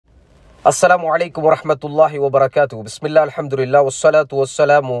அஸ்ஸலாமு அலைக்கும் வரஹ்மத்துல்லாஹி வபரகாத்துஹு. பிஸ்மில்லாஹ் அல்ஹம்துலில்லாஹ் வஸ்ஸலாத்து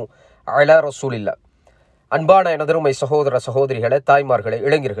வஸ்ஸலாமு அலா ரசூலில்லாஹ். அன்பான எனதருமை சகோதர சகோதரிகளே, தாய்மார்களே,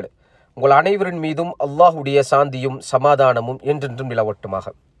 இளைஞர்களே, உங்கள் அனைவரின் மீதும் அல்லாஹுடைய சாந்தியும் சமாதானமும் என்றென்றும் நிலவட்டுமாக.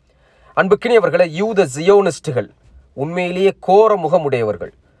 அன்புக்கினியவர்களே, யூத ஜியோனிஸ்டுகள் உண்மையிலேயே கோர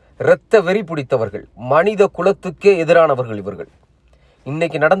முகமுடையவர்கள், இரத்த வெறி பிடித்தவர்கள், மனித குலத்துக்கே எதிரானவர்கள் இவர்கள்.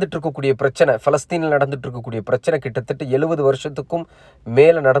 இன்றைக்கி நடந்துட்டு இருக்கக்கூடிய பிரச்சனை, பலஸ்தீனில் நடந்துட்டு இருக்கக்கூடிய பிரச்சனை கிட்டத்தட்ட 70 வருஷத்துக்கும்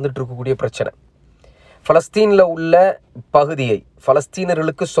மேலே நடந்துட்டு இருக்கக்கூடிய பிரச்சனை. பலஸ்தீனில் உள்ள பகுதியை,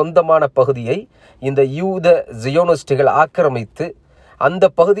 பலஸ்தீனர்களுக்கு சொந்தமான பகுதியை இந்த யூத ஜியோனிஸ்டுகள் ஆக்கிரமித்து அந்த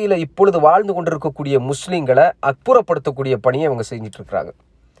பகுதியில் இப்பொழுது வாழ்ந்து கொண்டிருக்கக்கூடிய முஸ்லீம்களை அப்புறப்படுத்தக்கூடிய பணியை அவங்க செஞ்சிட்டு இருக்கிறாங்க.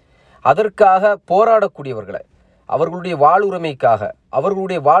 அதற்காக போராடக்கூடியவர்களை, அவர்களுடைய வாழ்வுரிமைக்காக,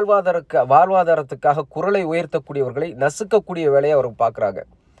 அவர்களுடைய வாழ்வாதாரத்துக்காக குரலை உயர்த்தக்கூடியவர்களை நசுக்கக்கூடிய வேலையை அவர் பார்க்குறாங்க.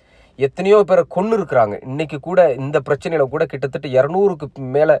 எத்தனையோ பேரை கொன்று இருக்கிறாங்க. இன்றைக்கி கூட இந்த பிரச்சனையில் கூட கிட்டத்தட்ட 200க்கு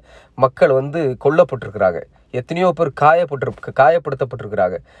மேலே மக்கள் கொல்லப்பட்டிருக்கிறாங்க. எத்தனையோ பேர்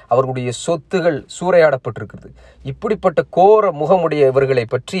காயப்படுத்தப்பட்டிருக்கிறாங்க. அவர்களுடைய சொத்துகள் சூறையாடப்பட்டிருக்கிறது. இப்படிப்பட்ட கோர முகமுடைய இவர்களை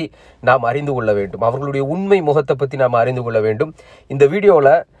பற்றி நாம் அறிந்து கொள்ள வேண்டும். அவர்களுடைய உண்மை முகத்தை பற்றி நாம் அறிந்து கொள்ள வேண்டும். இந்த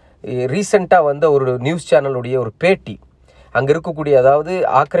வீடியோவில் ரீசெண்டாக ஒரு நியூஸ் சேனலுடைய ஒரு பேட்டி, அங்கே இருக்கக்கூடிய, அதாவது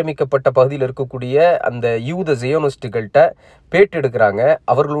ஆக்கிரமிக்கப்பட்ட பகுதியில் இருக்கக்கூடிய அந்த யூத ஜியோனிஸ்டுகள்கிட்ட பேட்டி எடுக்கிறாங்க.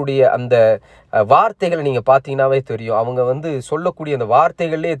 அவர்களுடைய அந்த வார்த்தைகளை நீங்கள் பார்த்தீங்கன்னாவே தெரியும். அவங்க சொல்லக்கூடிய அந்த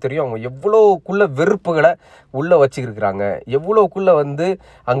வார்த்தைகள்லேயே தெரியும் அவங்க எவ்வளோக்குள்ள வெறுப்புகளை உள்ளே வச்சுருக்கிறாங்க, எவ்வளோக்குள்ள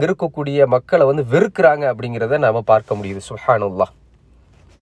அங்கே இருக்கக்கூடிய மக்களை வெறுக்கிறாங்க அப்படிங்கிறத நாம் பார்க்க முடியுது. சுப்ஹானல்லாஹ்.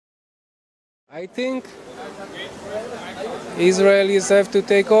 I think Israelis have to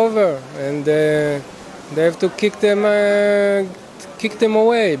take over and they have to kick them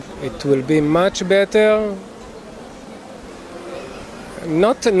away. It will be much better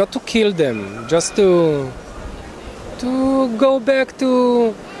not to kill them, just to go back to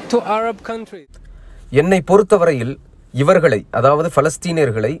Arab countries. என்னை பொறுத்தவரையில் இவர்களை, அதாவது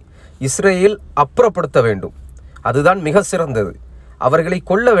பலஸ்தீனியர்களை இஸ்ரேல் அப்புறப்படுத்த வேண்டும். அதுதான் மிக சிறந்தது. அவர்களை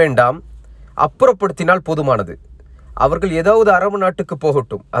கொல்ல வேண்டாம், அப்புறப்படுத்தினால் போதுமானது. அவர்கள் ஏதாவது அரபு நாட்டுக்கு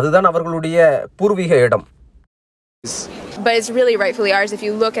போகட்டும், அதுதான் அவர்களுடைய பூர்வீக இடம். But it's really rightfully ours if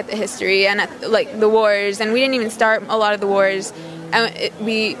you look at the history and at the wars, and we didn't even start a lot of the wars, and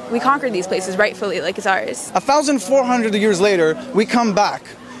we conquered these places rightfully, like it's ours. 1,400 years later we come back.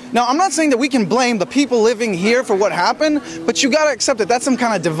 Now, I'm not saying that we can blame the people living here for what happened, but you got to accept that that's some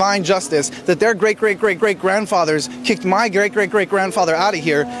kind of divine justice, that their great-great-great-great-grandfathers kicked my great-great-great-grandfather out of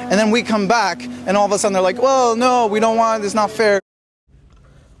here, and then we come back, and all of a sudden they're like, well, no, we don't want it, it's not fair.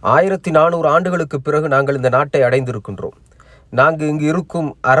 1400 ஆண்டுகளுக்கு பிறகு நாங்கள் இந்த நாட்டை அடைந்திருக்கின்றோம். நாங்கள் இங்கு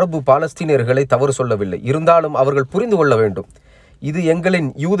இருக்கும் அரபு பாலஸ்தீனியர்களை தவறு சொல்லவில்லை. இருந்தாலும் அவர்கள் புரிந்து கொள்ள வேண்டும், இது எங்களின்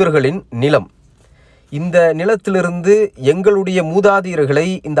யூதர்களின் நிலம். இந்த நிலத்திலிருந்து எங்களுடைய மூதாதையர்களை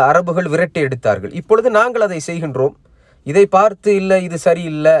இந்த அரபுகள் விரட்டி எடுத்தார்கள். இப்பொழுது நாங்கள் அதை செய்கின்றோம். இதை பார்த்து இல்லை, இது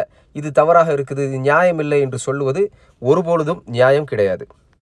சரியில்லை, இது தவறாக இருக்குது, இது நியாயம் இல்லை என்று சொல்லுவது ஒருபொழுதும் நியாயம் கிடையாது.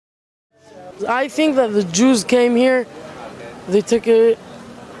 I think that the Jews came here,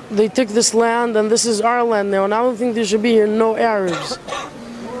 they took this land, and this is our land now, and I don't think there should be here no Arabs.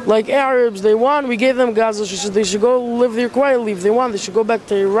 Like Arabs, they want, we gave them Gaza, they should go live there quietly. If they want, they should go back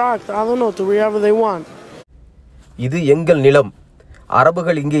to Iraq, I don't know, to wherever they want. இது எங்கள் நிலம்.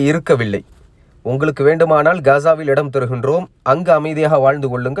 அரபுகள் இங்கே இருக்கவில்லை. உங்களுக்கு வேண்டுமானால் காசாவில் இடம் தருகின்றோம், அங்கு அமைதியாக வாழ்ந்து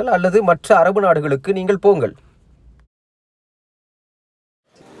கொள்ளுங்கள், அல்லது மற்ற அரபு நாடுகளுக்கு நீங்கள் போங்கள்.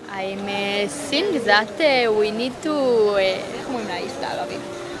 I think that we need to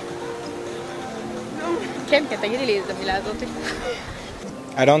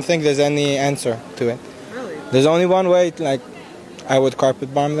I don't think there's any answer to it. Really? There's only one way, I would carpet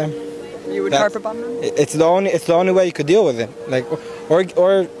bomb them. You would carpet bomb them? It's the only way you could deal with it.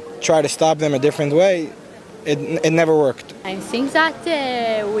 Or try to stop them a different way. It never worked. I think that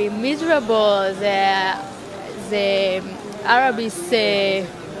we're miserable. The Arabs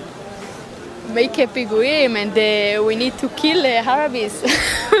make a piguim, and we need to kill Arabs.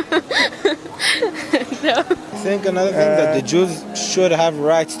 No. I think another thing that the Jews should have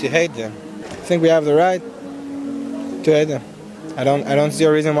rights to hate them. I think we have the right to hate them. I don't see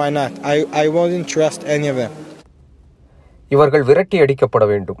a reason why not. I wouldn't trust any of them. இவர்கள் விரட்டி அடிக்கப்பட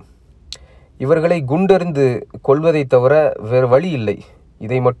வேண்டும். இவர்களை குண்டெறிந்து கொல்வதை தவிர வேறு வழி இல்லை.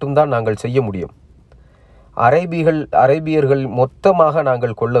 இதை மட்டும்தான் நாங்கள் செய்ய முடியும். அரேபியர்கள் மொத்தமாக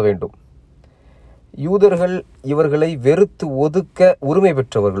நாங்கள் கொல்ல வேண்டும். யூதர்கள் இவர்களை வெறுத்து ஒதுக்க உரிமை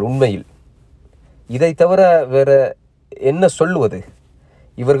பெற்றவர்கள் உண்மையில். இதை தவிர வேற என்ன சொல்லுவது?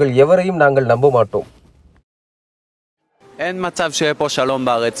 இவர்கள் எவரையும் நாங்கள் நம்ப மாட்டோம். אין מצב שיהיה פה שלום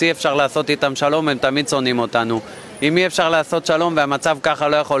בארץ, אי אפשר לעשות איתם שלום, הם תמיד שונאים אותנו. אם אי אפשר לעשות שלום והמצב ככה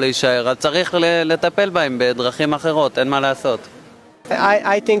לא יכול להישאר, אז צריך לטפל בהם בדרכים אחרות, אין מה לעשות.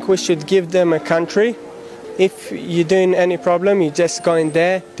 I think we should give them a country. If you're doing any problem, you just go in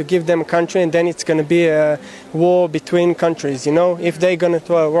there to give them a country, and then it's going to be a war between countries, you know? If they're going to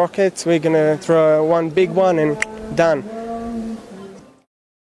throw rockets, we're going to throw one big one and done.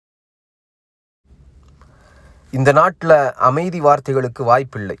 இந்த நாட்டில் அமைதி வார்த்தைகளுக்கு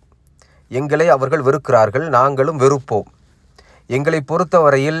வாய்ப்பில்லை. எங்களை அவர்கள் வெறுக்கிறார்கள், நாங்களும் வெறுப்போம். எங்களை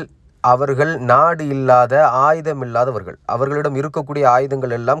பொறுத்தவரையில் அவர்கள் நாடு இல்லாத ஆயுதம் இல்லாதவர்கள். அவர்களிடம் இருக்கக்கூடிய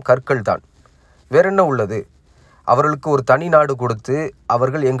ஆயுதங்கள் எல்லாம் கற்கள் தான். வேறென்ன உள்ளது? அவர்களுக்கு ஒரு தனி நாடு கொடுத்து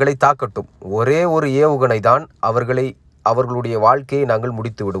அவர்கள் எங்களை தாக்கட்டும். ஒரே ஒரு ஏவுகணை தான் அவர்களுடைய வாழ்க்கையை நாங்கள்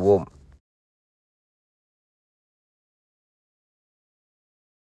முடித்து விடுவோம்.